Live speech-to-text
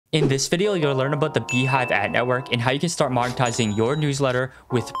In this video, you'll learn about the Beehiiv ad network and how you can start monetizing your newsletter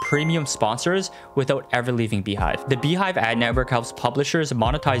with premium sponsors without ever leaving Beehiiv. The Beehiiv ad network helps publishers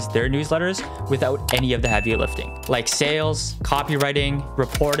monetize their newsletters without any of the heavy lifting, like sales, copywriting,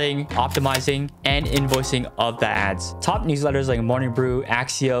 reporting, optimizing, and invoicing of the ads. Top newsletters like Morning Brew,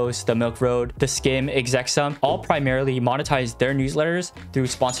 Axios, The Milk Road, The Skim, Execsum all primarily monetize their newsletters through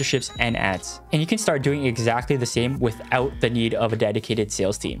sponsorships and ads. And you can start doing exactly the same without the need of a dedicated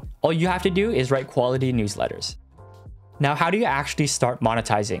sales team. All you have to do is write quality newsletters. Now, how do you actually start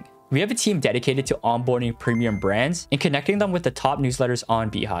monetizing? We have a team dedicated to onboarding premium brands and connecting them with the top newsletters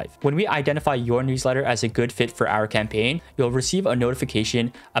on Beehiiv. When we identify your newsletter as a good fit for our campaign, you'll receive a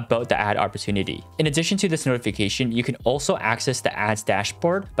notification about the ad opportunity. In addition to this notification, you can also access the ads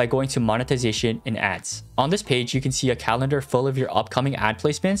dashboard by going to monetization and ads. On this page, you can see a calendar full of your upcoming ad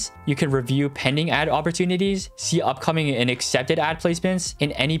placements. You can review pending ad opportunities, see upcoming and accepted ad placements,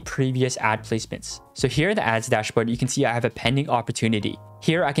 and any previous ad placements. So here in the ads dashboard, you can see I have a pending opportunity.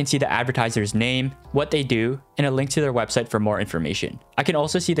 Here I can see the advertiser's name, what they do, and a link to their website for more information. I can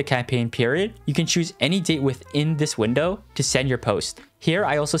also see the campaign period. You can choose any date within this window to send your post. Here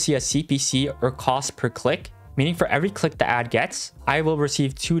I also see a CPC or cost per click, meaning for every click the ad gets, I will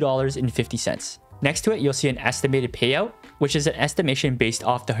receive $2.50. Next to it, you'll see an estimated payout, which is an estimation based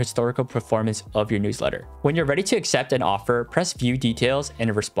off the historical performance of your newsletter. When you're ready to accept an offer, press view details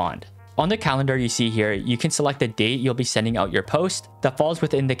and respond. On the calendar you see here, you can select the date you'll be sending out your post that falls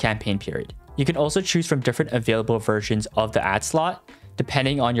within the campaign period. You can also choose from different available versions of the ad slot,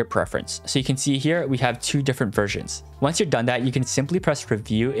 depending on your preference. So you can see here, we have two different versions. Once you're done that, you can simply press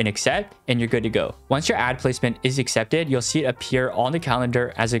review and accept, and you're good to go. Once your ad placement is accepted, you'll see it appear on the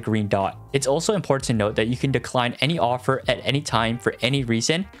calendar as a green dot. It's also important to note that you can decline any offer at any time for any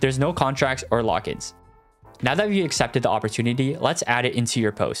reason. There's no contracts or lock-ins. Now that you accepted the opportunity, let's add it into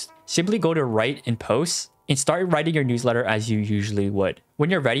your post. Simply go to write and post and start writing your newsletter as you usually would.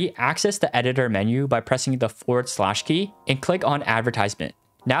 When you're ready, access the editor menu by pressing the / key and click on advertisement.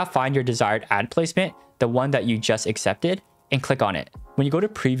 Now find your desired ad placement, the one that you just accepted, and click on it. When you go to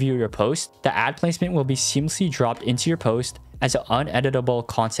preview your post, the ad placement will be seamlessly dropped into your post as an uneditable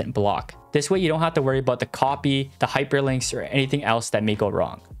content block. This way you don't have to worry about the copy, the hyperlinks, or anything else that may go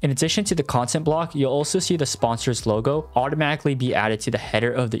wrong. In addition to the content block, you'll also see the sponsor's logo automatically be added to the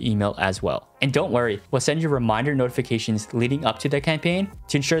header of the email as well. And don't worry, we'll send you reminder notifications leading up to the campaign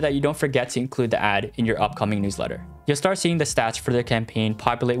to ensure that you don't forget to include the ad in your upcoming newsletter. You'll start seeing the stats for the campaign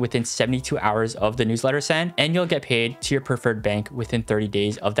populate within 72 hours of the newsletter send, and you'll get paid to your preferred bank within 30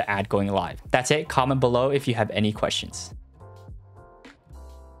 days of the ad going live. That's it. Comment below if you have any questions.